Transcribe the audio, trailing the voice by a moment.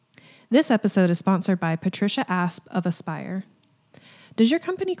This episode is sponsored by Patricia Asp of Aspire. Does your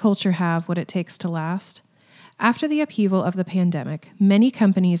company culture have what it takes to last? After the upheaval of the pandemic, many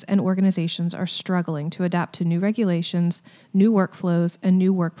companies and organizations are struggling to adapt to new regulations, new workflows, and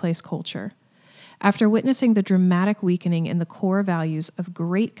new workplace culture. After witnessing the dramatic weakening in the core values of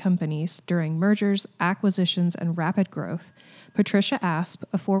great companies during mergers, acquisitions, and rapid growth, Patricia Asp,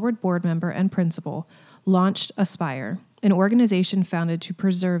 a Forward board member and principal, launched Aspire, an organization founded to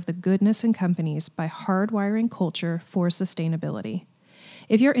preserve the goodness in companies by hardwiring culture for sustainability.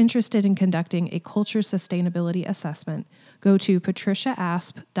 If you're interested in conducting a culture sustainability assessment, go to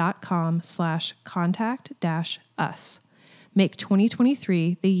patriciaasp.com/contact-us. Make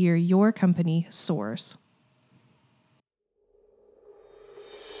 2023 the year your company soars.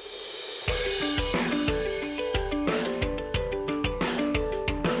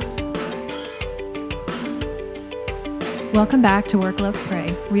 Welcome back to Work, Love,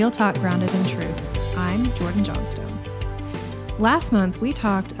 Pray, Real Talk Grounded in Truth. I'm Jordan Johnstone. Last month, we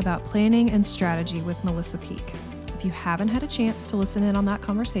talked about planning and strategy with Melissa Peak. If you haven't had a chance to listen in on that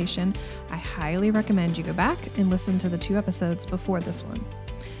conversation, I highly recommend you go back and listen to the 2 episodes before this one.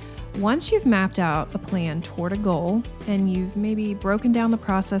 Once you've mapped out a plan toward a goal, and you've maybe broken down the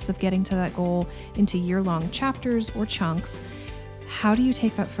process of getting to that goal into year-long chapters or chunks, how do you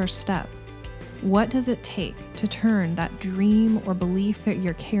take that first step? What does it take to turn that dream or belief that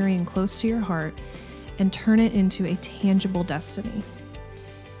you're carrying close to your heart and turn it into a tangible destiny?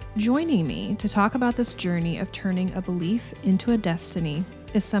 Joining me to talk about this journey of turning a belief into a destiny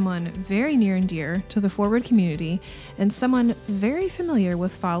is someone very near and dear to the Forward community and someone very familiar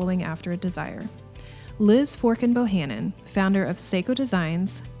with following after a desire. Liz Forkin Bohannon, founder of Seiko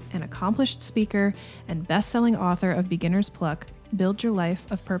Designs, an accomplished speaker and best-selling author of Beginner's Pluck, Build Your Life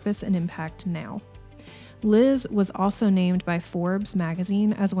of Purpose and Impact Now. Liz was also named by Forbes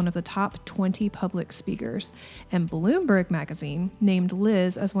magazine as one of the top 20 public speakers, and Bloomberg magazine named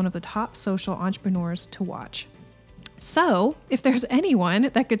Liz as one of the top social entrepreneurs to watch. So, if there's anyone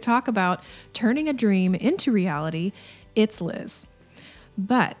that could talk about turning a dream into reality, it's Liz.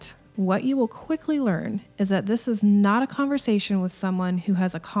 But what you will quickly learn is that this is not a conversation with someone who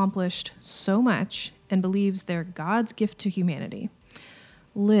has accomplished so much and believes they're God's gift to humanity.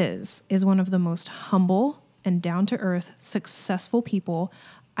 Liz is one of the most humble and down-to-earth, successful people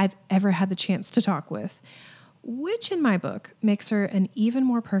I've ever had the chance to talk with, which in my book makes her an even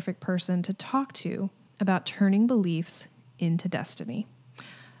more perfect person to talk to about turning beliefs into destiny.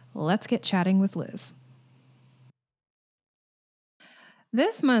 Let's get chatting with Liz.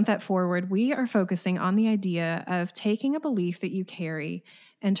 This month at Forward, we are focusing on the idea of taking a belief that you carry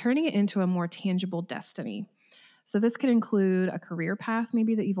and turning it into a more tangible destiny. So this could include a career path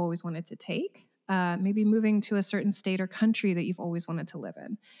maybe that you've always wanted to take, maybe moving to a certain state or country that you've always wanted to live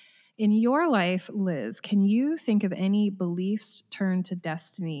in. In your life, Liz, can you think of any beliefs turned to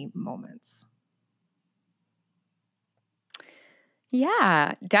destiny moments?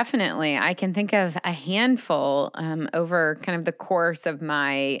 Yeah, definitely. I can think of a handful over kind of the course of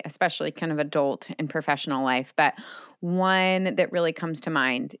my, especially kind of adult and professional life. But one that really comes to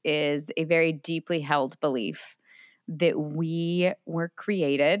mind is a very deeply held belief that we were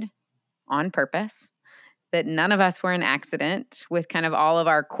created on purpose, that none of us were an accident, with kind of all of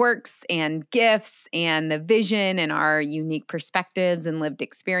our quirks and gifts and the vision and our unique perspectives and lived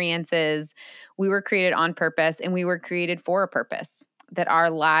experiences. We were created on purpose, and we were created for a purpose, that our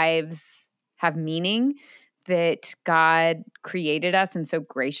lives have meaning, that God created us and so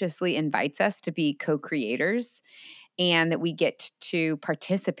graciously invites us to be co-creators, and that we get to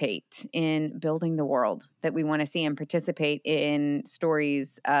participate in building the world that we want to see and participate in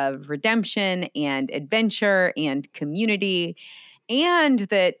stories of redemption and adventure and community, and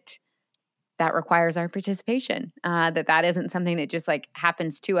that requires our participation, that isn't something that just like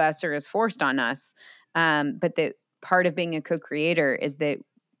happens to us or is forced on us, but that part of being a co-creator is that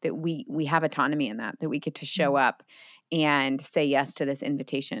we have autonomy in that we get to show up and say yes to this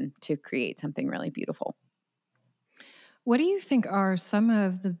invitation to create something really beautiful. What do you think are some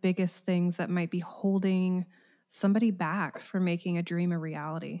of the biggest things that might be holding somebody back from making a dream a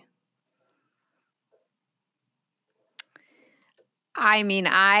reality? I mean,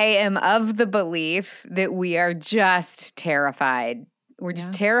 I am of the belief that we are just terrified. We're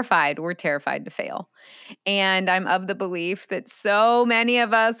just terrified. We're terrified to fail. And I'm of the belief that so many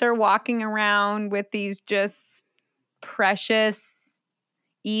of us are walking around with these just precious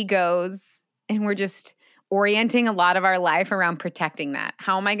egos, and we're just orienting a lot of our life around protecting that.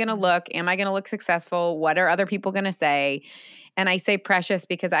 How am I going to look? Am I going to look successful? What are other people going to say? And I say precious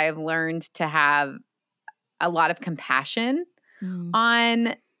because I have learned to have a lot of compassion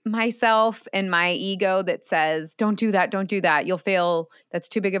on myself and my ego that says, don't do that, don't do that. You'll fail. That's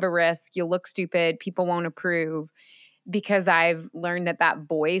too big of a risk. You'll look stupid. People won't approve. Because I've learned that that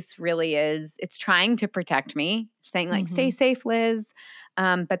voice really is, it's trying to protect me, saying like, stay safe, Liz.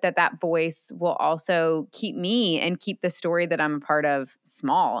 But that voice will also keep me and keep the story that I'm a part of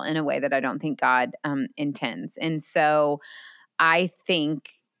small in a way that I don't think God intends. And so I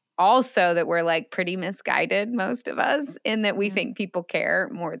think also that we're like pretty misguided, most of us, in that we think people care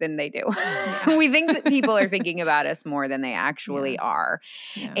more than they do. Yeah. We think that people are thinking about us more than they actually are.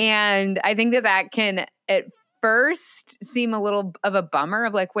 Yeah. And I think that can at first seem a little of a bummer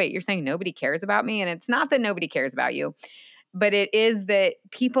of like, wait, you're saying nobody cares about me? And it's not that nobody cares about you, but it is that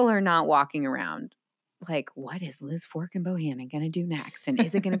people are not walking around like, what is Liz Fork and Bohannon going to do next? And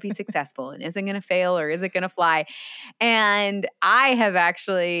is it going to be successful? And is it going to fail or is it going to fly? And I have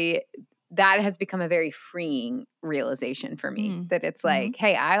actually, that has become a very freeing realization for me that it's like,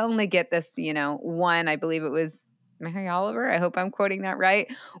 hey, I only get this, one, I believe it was Mary Oliver. I hope I'm quoting that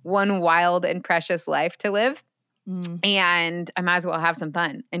right. One wild and precious life to live. And I might as well have some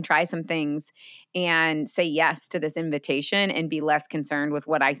fun and try some things and say yes to this invitation and be less concerned with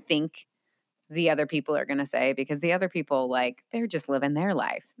what I think the other people are going to say, because the other people, like, they're just living their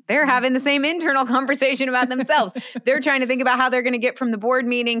life. They're having the same internal conversation about themselves. They're trying to think about how they're going to get from the board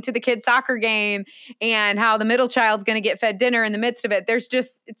meeting to the kids' soccer game and how the middle child's going to get fed dinner in the midst of it.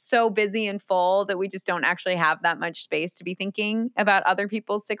 It's so busy and full that we just don't actually have that much space to be thinking about other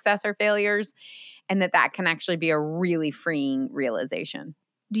people's success or failures, and that can actually be a really freeing realization.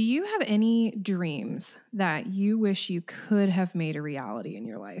 Do you have any dreams that you wish you could have made a reality in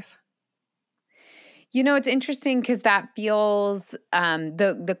your life? It's interesting because that feels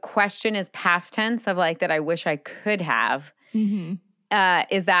the question is past tense of like that I wish I could have.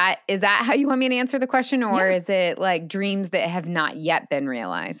 Is that how you want me to answer the question, or is it like dreams that have not yet been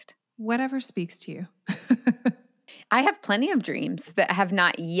realized? Whatever speaks to you. I have plenty of dreams that have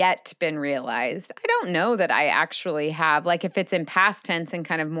not yet been realized. I don't know that I actually have, like, if it's in past tense and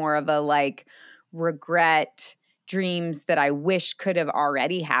kind of more of a like regret, dreams that I wish could have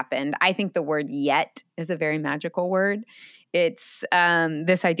already happened. I think the word yet is a very magical word. It's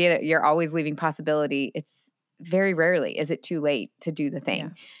this idea that you're always leaving possibility. It's very rarely is it too late to do the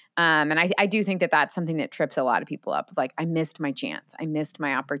thing. And I do think that that's something that trips a lot of people up. Like, I missed my chance. I missed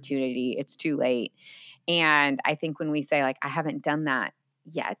my opportunity. It's too late. And I think when we say like, I haven't done that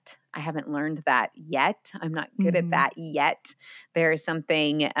yet, I haven't learned that yet, I'm not good at that yet, there is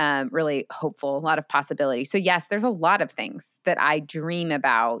something really hopeful, a lot of possibility. So yes, there's a lot of things that I dream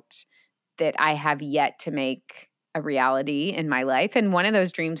about that I have yet to make a reality in my life. And one of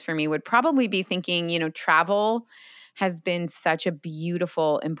those dreams for me would probably be thinking, travel has been such a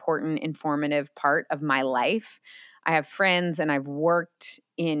beautiful, important, informative part of my life. I have friends and I've worked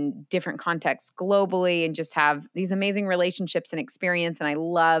in different contexts globally and just have these amazing relationships and experience. And I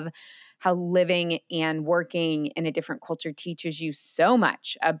love how living and working in a different culture teaches you so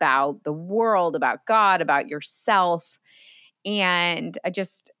much about the world, about God, about yourself. And I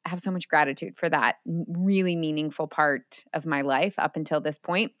just have so much gratitude for that really meaningful part of my life up until this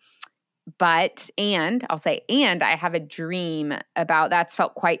point. And I have a dream about that's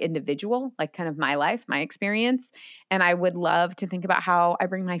felt quite individual, like kind of my life, my experience. And I would love to think about how I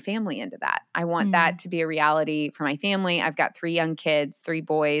bring my family into that. I want that to be a reality for my family. I've got 3 young kids, 3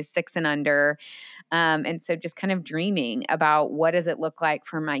 boys, 6 and under. And so just kind of dreaming about what does it look like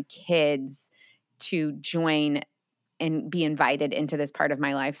for my kids to join and be invited into this part of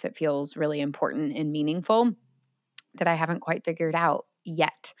my life that feels really important and meaningful that I haven't quite figured out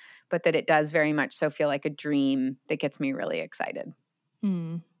yet, but that it does very much so feel like a dream that gets me really excited.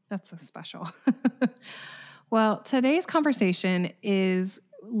 That's so special. Well, today's conversation is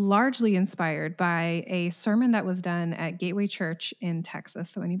largely inspired by a sermon that was done at Gateway Church in Texas.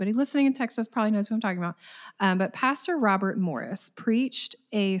 So anybody listening in Texas probably knows who I'm talking about. But Pastor Robert Morris preached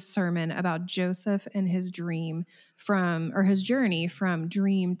a sermon about Joseph and his journey from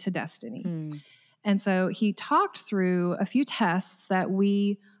dream to destiny. And so he talked through a few tests that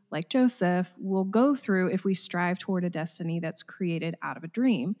we, like Joseph, will go through if we strive toward a destiny that's created out of a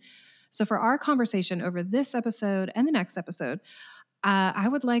dream. So for our conversation over this episode and the next episode, I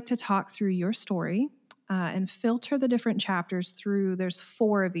would like to talk through your story and filter the different chapters through. There's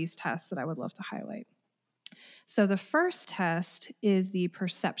 4 of these tests that I would love to highlight. So the first test is the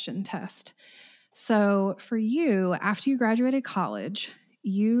perception test. So for you, after you graduated college,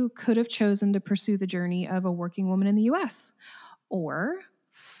 you could have chosen to pursue the journey of a working woman in the U.S. or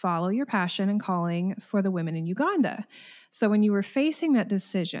follow your passion and calling for the women in Uganda. So when you were facing that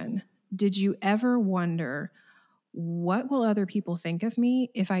decision, did you ever wonder, what will other people think of me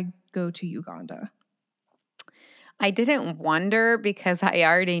if I go to Uganda? I didn't wonder because I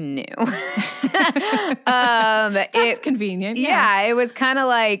already knew. That's convenient. Yeah, it was kind of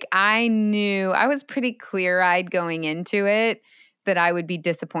like I knew, I was pretty clear-eyed going into it that I would be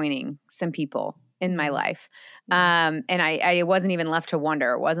disappointing some people in my life. And I wasn't even left to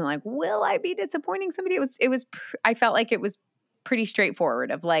wonder. It wasn't like, will I be disappointing somebody? I felt like it was pretty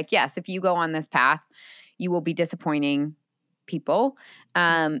straightforward of like, yes, if you go on this path, you will be disappointing people.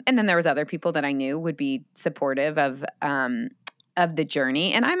 And then there was other people that I knew would be supportive of the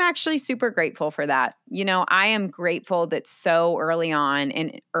journey. And I'm actually super grateful for that. You know, I am grateful that so early on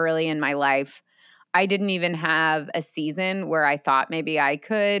and early in my life, I didn't even have a season where I thought maybe I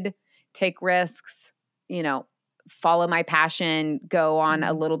could take risks, you know, follow my passion, go on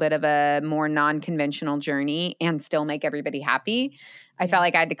a little bit of a more non-conventional journey and still make everybody happy. I felt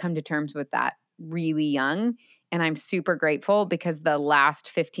like I had to come to terms with that really young. And I'm super grateful because the last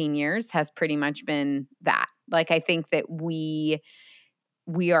 15 years has pretty much been that. Like, I think that we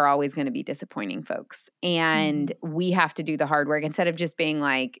are always going to be disappointing folks. And we have to do the hard work instead of just being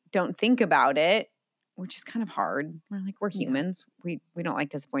like, don't think about it, which is kind of hard. We're humans. We don't like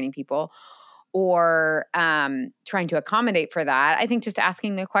disappointing people or trying to accommodate for that. I think just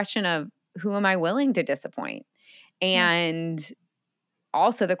asking the question of who am I willing to disappoint? And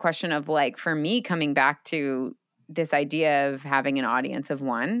also the question of like, for me, coming back to this idea of having an audience of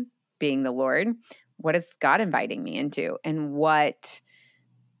one being the Lord, what is God inviting me into? And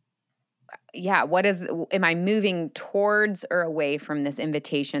am I moving towards or away from this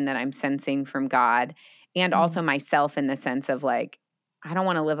invitation that I'm sensing from God and also myself in the sense of like, I don't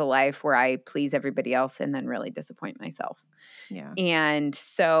want to live a life where I please everybody else and then really disappoint myself. Yeah. And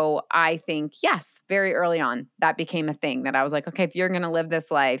so I think, yes, very early on, that became a thing that I was like, okay, if you're going to live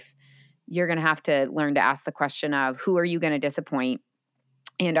this life, you're going to have to learn to ask the question of who are you going to disappoint?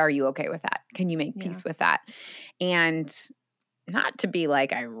 And are you okay with that? Can you make peace with that? And not to be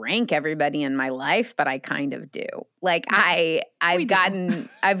like I rank everybody in my life, but I kind of do. Like I've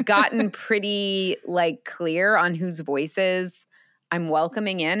gotten pretty like clear on whose voices I'm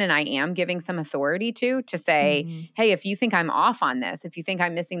welcoming in and I am giving some authority to say, hey, if you think I'm off on this, if you think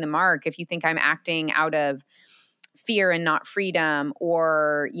I'm missing the mark, if you think I'm acting out of fear and not freedom,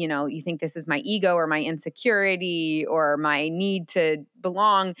 or, you know, you think this is my ego or my insecurity or my need to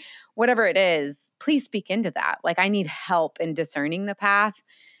belong, whatever it is, please speak into that. Like I need help in discerning the path,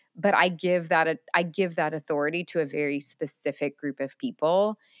 but I give that authority to a very specific group of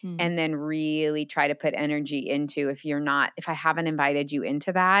people and then really try to put energy into if I haven't invited you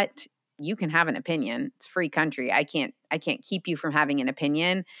into that, you can have an opinion. It's free country. I can't keep you from having an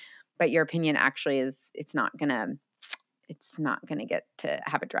opinion, but your opinion actually it's not gonna get to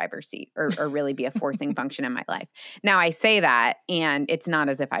have a driver's seat or really be a forcing function in my life. Now I say that and it's not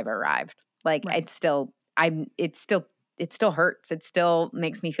as if I've arrived. Like it still hurts. It still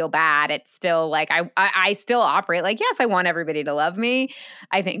makes me feel bad. It's still like I still operate like, yes, I want everybody to love me.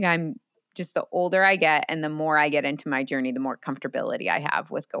 I think I'm just the older I get and the more I get into my journey, the more comfortability I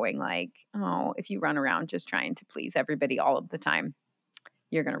have with going like, oh, if you run around just trying to please everybody all of the time,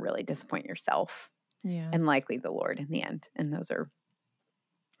 you're going to really disappoint yourself and likely the Lord in the end. And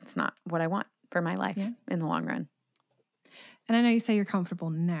it's not what I want for my life in the long run. And I know you say you're comfortable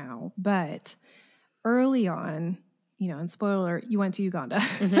now, but early on, you know, and spoiler alert, you went to Uganda.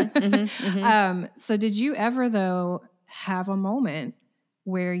 So did you ever though have a moment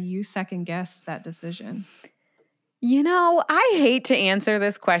where you second guessed that decision? You know, I hate to answer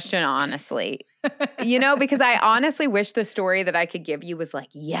this question honestly. You know, because I honestly wish the story that I could give you was like,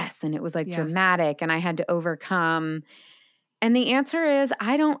 yes, and it was like dramatic and I had to overcome. And the answer is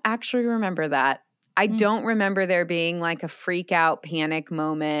I don't actually remember that. I don't remember there being like a freak out panic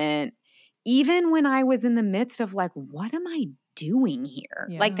moment, even when I was in the midst of like, what am I doing here?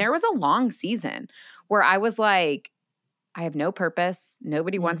 Yeah. Like there was a long season where I was like, I have no purpose.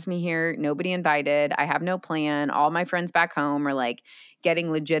 Nobody wants me here. Nobody invited. I have no plan. All my friends back home are like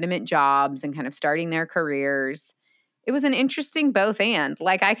getting legitimate jobs and kind of starting their careers. It was an interesting both and.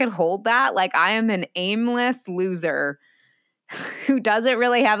 Like I could hold that. Like I am an aimless loser who doesn't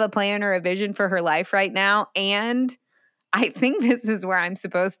really have a plan or a vision for her life right now. And I think this is where I'm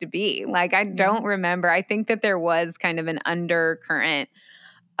supposed to be. Like I don't remember. I think that there was kind of an undercurrent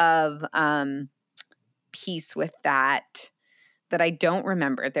of peace with that I don't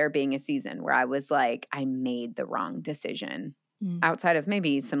remember there being a season where I was like, I made the wrong decision outside of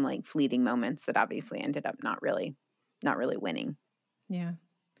maybe some like fleeting moments that obviously ended up not really winning. Yeah.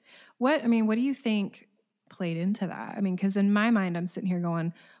 What do you think played into that? I mean, because in my mind, I'm sitting here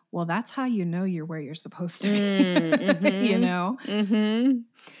going, well, that's how you know you're where you're supposed to be, you Mm-hmm. know? Mm-hmm.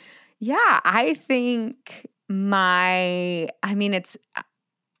 Yeah, I think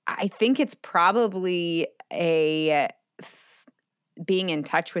it's probably being in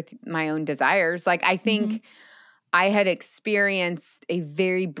touch with my own desires. Like, I Mhm. think I had experienced a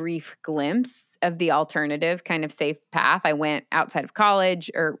very brief glimpse of the alternative kind of safe path. I went outside of college,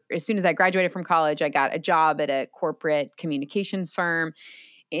 or as soon as I graduated from college, I got a job at a corporate communications firm,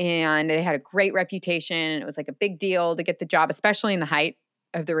 and they had a great reputation. It was like a big deal to get the job, especially in the height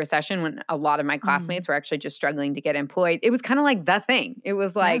of the recession when a lot of my Mm. classmates were actually just struggling to get employed. It was kind of like the thing. It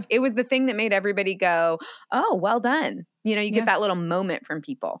was Yeah. like, it was the thing that made everybody go, oh, well done. You know, you get Yeah. that little moment from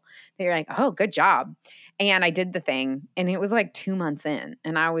people. They're like, oh, good job. And I did the thing. And it was like 2 months in.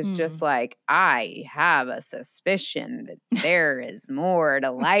 And I was just Mm. like, I have a suspicion that there is more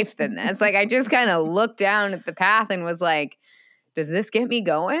to life than this. Like, I just kind of looked down at the path and was like, does this get me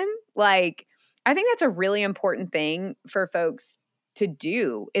going? Like, I think that's a really important thing for folks to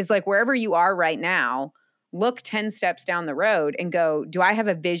do is like wherever you are right now, look 10 steps down the road and go, do I have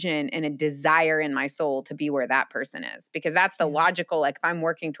a vision and a desire in my soul to be where that person is? Because that's the Yeah. logical, like, if I'm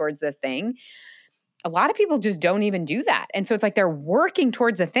working towards this thing, a lot of people just don't even do that. And so it's like they're working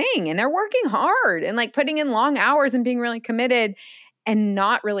towards a thing and they're working hard and like putting in long hours and being really committed and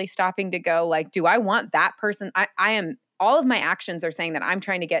not really stopping to go, like, do I want that person? I am, all of my actions are saying that I'm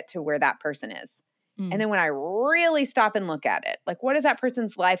trying to get to where that person is. And Mm. then when I really stop and look at it, like, what does that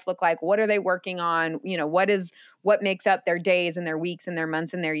person's life look like? What are they working on? You know, what makes up their days and their weeks and their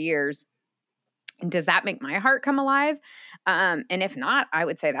months and their years? And does that make my heart come alive? And if not, I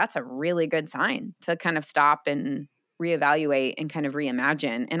would say that's a really good sign to kind of stop and reevaluate and kind of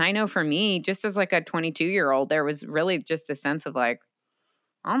reimagine. And I know for me, just as like a 22-year-old, there was really just the sense of like,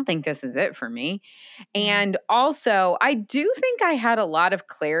 I don't think this is it for me. Yeah. And also, I do think I had a lot of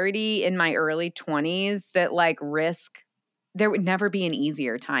clarity in my early 20s that like risk, there would never be an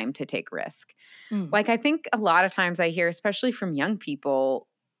easier time to take risk. Mm. Like, I think a lot of times I hear, especially from young people,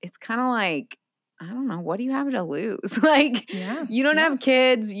 it's kind of like, I don't know, what do you have to lose? Like, Yeah. you don't Yeah. have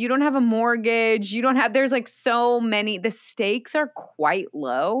kids, you don't have a mortgage, you don't have, there's like so many, the stakes are quite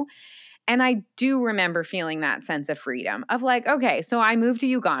low. And I do remember feeling that sense of freedom of like, okay, so I moved to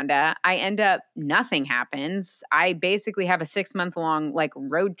Uganda. I end up, nothing happens. I basically have a 6-month long like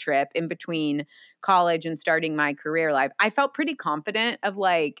road trip in between college and starting my career life. I felt pretty confident of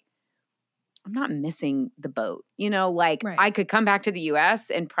like, I'm not missing the boat. You know, like Right. I could come back to the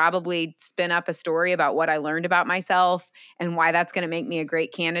US and probably spin up a story about what I learned about myself and why that's going to make me a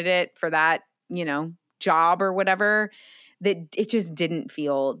great candidate for that, you know, job or whatever. That it just didn't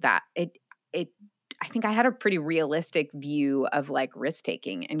feel that it I think I had a pretty realistic view of like risk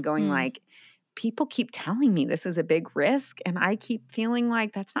taking and going Mm. like, people keep telling me this is a big risk and I keep feeling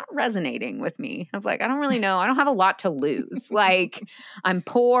like that's not resonating with me. I was like, I don't really know. I don't have a lot to lose. Like, I'm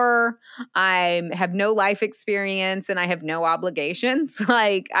poor, I have no life experience, and I have no obligations.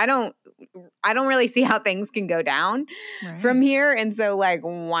 Like, I don't really see how things can go down from Right. here. And so like,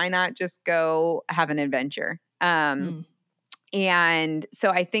 why not just go have an adventure? Mm. And so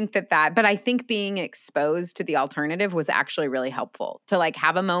I think but I think being exposed to the alternative was actually really helpful to like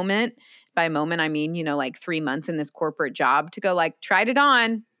have a moment. By moment, I mean, you know, like 3 months in this corporate job to go like, tried it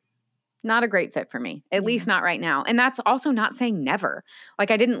on. Not a great fit for me, at Yeah. least not right now. And that's also not saying never.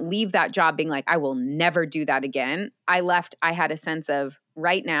 Like, I didn't leave that job being like, I will never do that again. I left, I had a sense of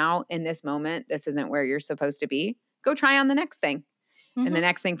right now in this moment, this isn't where you're supposed to be. Go try on the next thing. And the Mhm.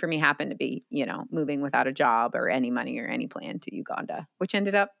 next thing for me happened to be, you know, moving without a job or any money or any plan to Uganda, which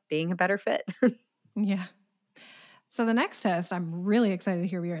ended up being a better fit. Yeah. So the next test, I'm really excited to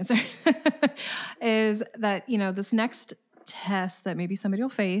hear your answer, is that, this next test that maybe somebody will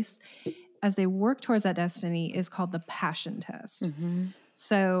face as they work towards that destiny is called the passion test. Mm-hmm.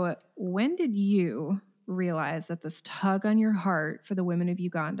 So when did you realize that this tug on your heart for the women of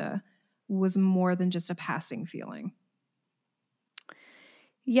Uganda was more than just a passing feeling?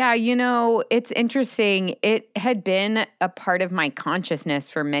 Yeah, you know, it's interesting. It had been a part of my consciousness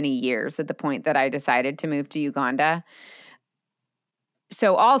for many years at the point that I decided to move to Uganda.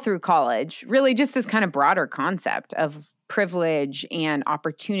 So, all through college, really just this kind of broader concept of privilege and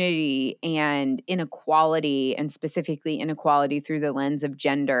opportunity and inequality, and specifically inequality through the lens of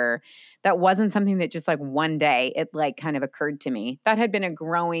gender. That wasn't something that just like one day it like kind of occurred to me. That had been a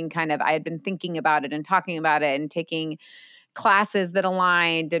growing kind of, I had been thinking about it and talking about it and taking classes that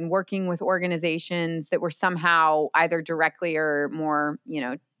aligned and working with organizations that were somehow either directly or more, you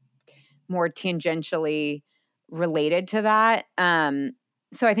know, more tangentially related to that.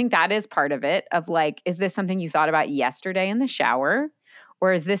 So I think that is part of it of like, is this something you thought about yesterday in the shower?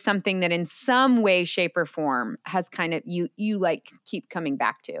 Or is this something that in some way, shape, or form has kind of you like keep coming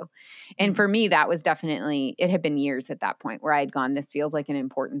back to? And for me, that was definitely, it had been years at that point where I had gone, this feels like an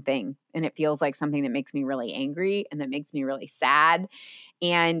important thing. And it feels like something that makes me really angry and that makes me really sad.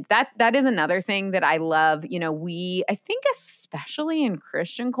 And that is another thing that I love. You know, I think especially in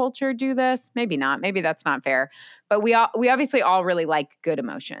Christian culture do this. Maybe not. Maybe that's not fair. But we obviously all really like good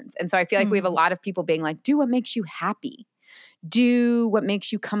emotions. And so I feel like we have a lot of people being like, do what makes you happy. Do what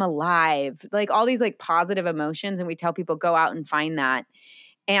makes you come alive. Like all these like positive emotions. And we tell people go out and find that.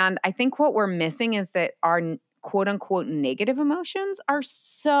 And I think what we're missing is that our quote unquote negative emotions are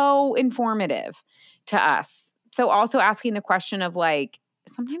so informative to us. So also asking the question of like,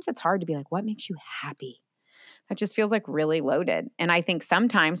 sometimes it's hard to be like, what makes you happy? That just feels like really loaded. And I think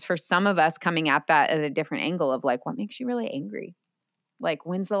sometimes for some of us coming at that at a different angle of like, what makes you really angry? Like,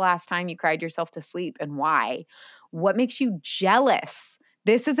 when's the last time you cried yourself to sleep and why? What makes you jealous?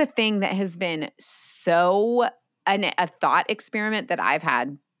 This is a thing that has been so a thought experiment that I've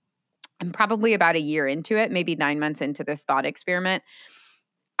had. I'm probably about a year into it, maybe 9 months into this thought experiment.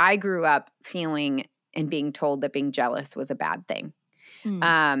 I grew up feeling and being told that being jealous was a bad thing.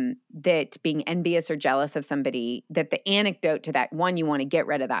 That being envious or jealous of somebody, that the antidote to that, one, you want to get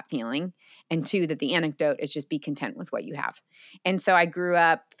rid of that feeling, and two, that the antidote is just be content with what you have. And so I grew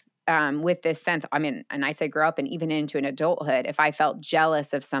up with this sense, I mean, and I say grow up and even into an adulthood, if I felt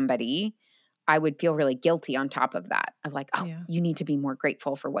jealous of somebody, I would feel really guilty on top of that of like, oh, you need to be more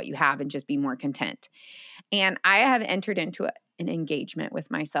grateful for what you have and just be more content. And I have entered into an engagement with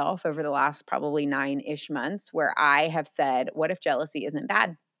myself over the last probably 9-ish months where I have said, what if jealousy isn't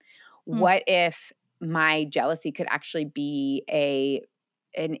bad? What if my jealousy could actually be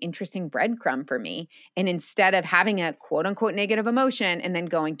an interesting breadcrumb for me? And instead of having a quote unquote negative emotion and then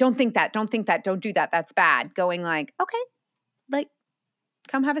going, don't think that, don't do that, that's bad, going like, okay, like,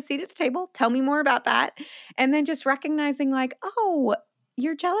 come have a seat at the table. Tell me more about that. And then just recognizing like, oh,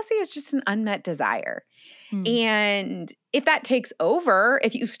 your jealousy is just an unmet desire. And if that takes over,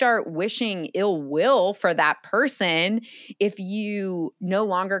 if you start wishing ill will for that person, if you no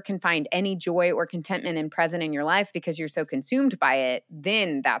longer can find any joy or contentment and present in your life because you're so consumed by it,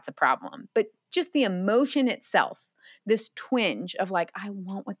 then that's a problem. But just the emotion itself, this twinge of like, I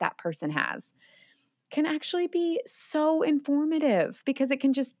want what that person has, can actually be so informative because it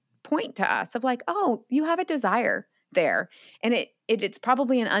can just point to us of like, oh, you have a desire there. And it's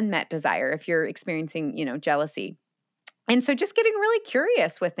probably an unmet desire if you're experiencing, jealousy. And so just getting really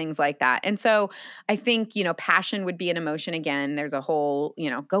curious with things like that. And so I think, passion would be an emotion again. There's a whole,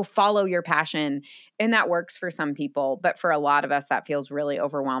 go follow your passion. And that works for some people. But for a lot of us, that feels really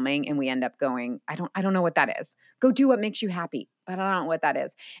overwhelming. And we end up going, I don't know what that is. Go do what makes you happy. But I don't know what that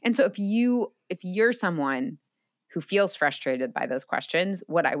is. And so if you're someone who feels frustrated by those questions,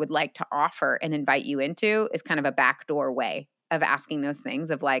 what I would like to offer and invite you into is kind of a backdoor way of asking those things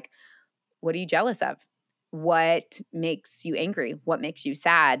of like, what are you jealous of? What makes you angry? What makes you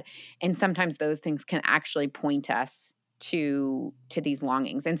sad? And sometimes those things can actually point us to these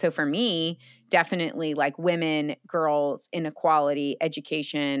longings. And so for me, definitely like women, girls, inequality,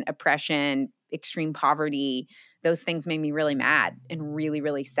 education, oppression, extreme poverty, those things made me really mad and really,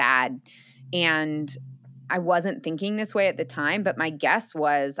 really sad. And I wasn't thinking this way at the time, but my guess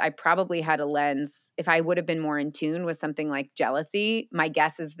was I probably had a lens. If I would have been more in tune with something like jealousy, my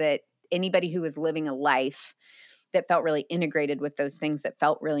guess is that anybody who was living a life that felt really integrated with those things that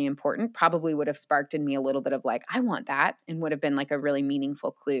felt really important probably would have sparked in me a little bit of like, I want that, and would have been like a really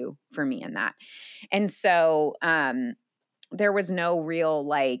meaningful clue for me in that. And so there was no real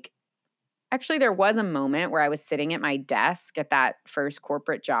actually, there was a moment where I was sitting at my desk at that first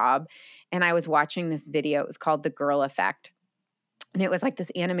corporate job, and I was watching this video. It was called The Girl Effect. And it was like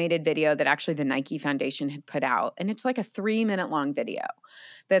this animated video that actually the Nike Foundation had put out. And it's like a 3-minute long video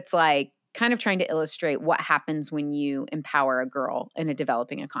that's like kind of trying to illustrate what happens when you empower a girl in a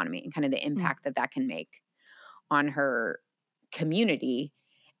developing economy and kind of the impact that can make on her community.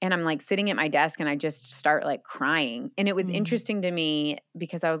 And I'm like sitting at my desk and I just start like crying. And it was interesting to me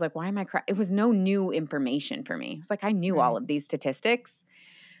because I was like, why am I crying? It was no new information for me. It was like, I knew all of these statistics.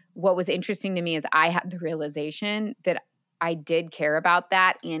 What was interesting to me is I had the realization that I did care about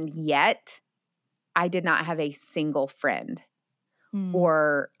that, and yet I did not have a single friend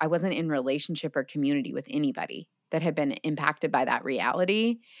or I wasn't in relationship or community with anybody that had been impacted by that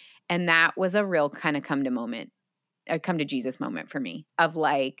reality. And that was a real kind of come to Jesus moment for me of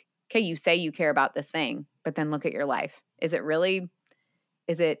like, okay, you say you care about this thing, but then look at your life. Is it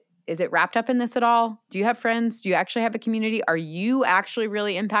wrapped up in this at all? Do you have friends? Do you actually have a community? Are you actually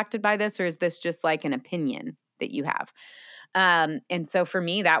really impacted by this? Or is this just like an opinion that you have. And so for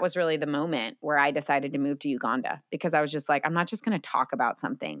me, that was really the moment where I decided to move to Uganda, because I was just like, I'm not just going to talk about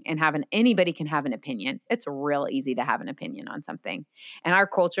something and anybody can have an opinion. It's real easy to have an opinion on something. And our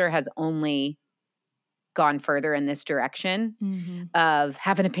culture has only gone further in this direction of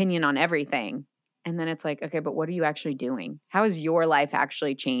have an opinion on everything. And then it's like, okay, but what are you actually doing? How has your life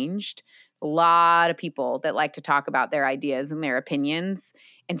actually changed? A lot of people that like to talk about their ideas and their opinions.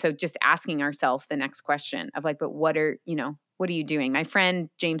 And so just asking ourselves the next question of like, but what are you doing? My friend,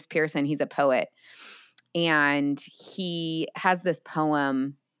 James Pearson, he's a poet, and he has this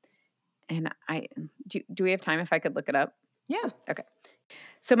poem, and do we have time if I could look it up? Yeah. Okay.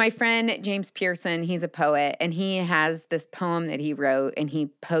 So my friend, James Pearson, he's a poet, and he has this poem that he wrote, and he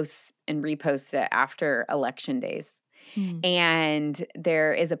posts and reposts it after election days. And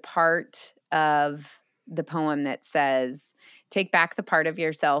there is a part of the poem that says, take back the part of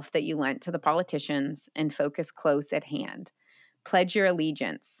yourself that you lent to the politicians and focus close at hand. Pledge your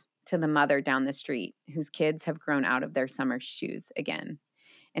allegiance to the mother down the street whose kids have grown out of their summer shoes again.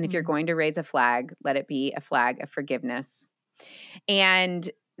 And if you're going to raise a flag, let it be a flag of forgiveness. And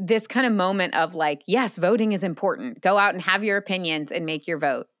this kind of moment of like, yes, voting is important. Go out and have your opinions and make your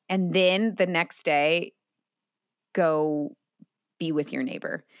vote. And then the next day, go be with your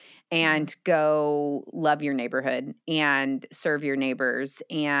neighbor and go love your neighborhood and serve your neighbors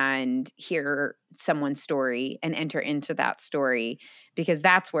and hear someone's story and enter into that story, because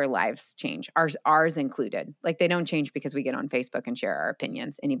that's where lives change, ours included. Like, they don't change because we get on Facebook and share our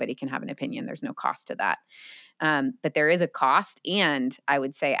opinions. Anybody can have an opinion. There's no cost to that. But there is a cost, and I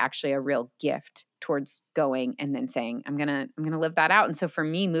would say actually a real gift towards going and then saying, I'm gonna live that out. And so for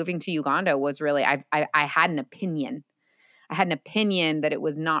me, moving to Uganda was really, I had an opinion. I had an opinion that it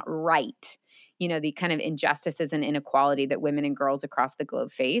was not right, the kind of injustices and inequality that women and girls across the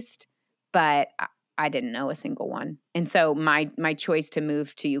globe faced, but I didn't know a single one. And so my choice to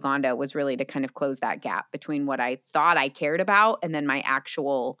move to Uganda was really to kind of close that gap between what I thought I cared about and then my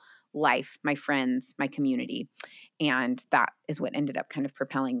actual life, my friends, my community. And that is what ended up kind of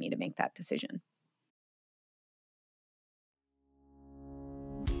propelling me to make that decision.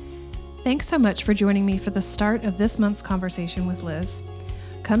 Thanks so much for joining me for the start of this month's conversation with Liz.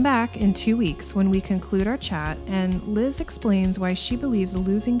 Come back in 2 weeks when we conclude our chat, and Liz explains why she believes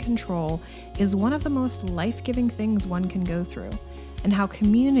losing control is one of the most life-giving things one can go through, and how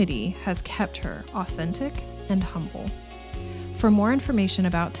community has kept her authentic and humble. For more information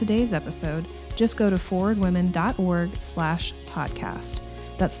about today's episode, just go to forwardwomen.org/podcast.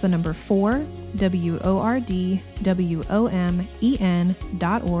 That's the number 4,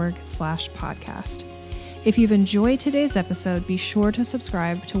 WORDWOMEN.org/podcast. If you've enjoyed today's episode, be sure to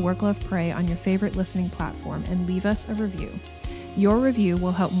subscribe to Work, Love, Pray on your favorite listening platform and leave us a review. Your review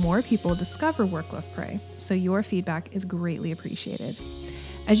will help more people discover Work, Love, Pray, so your feedback is greatly appreciated.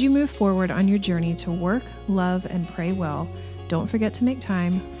 As you move forward on your journey to work, love, and pray well, don't forget to make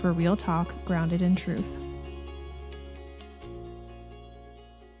time for real talk grounded in truth.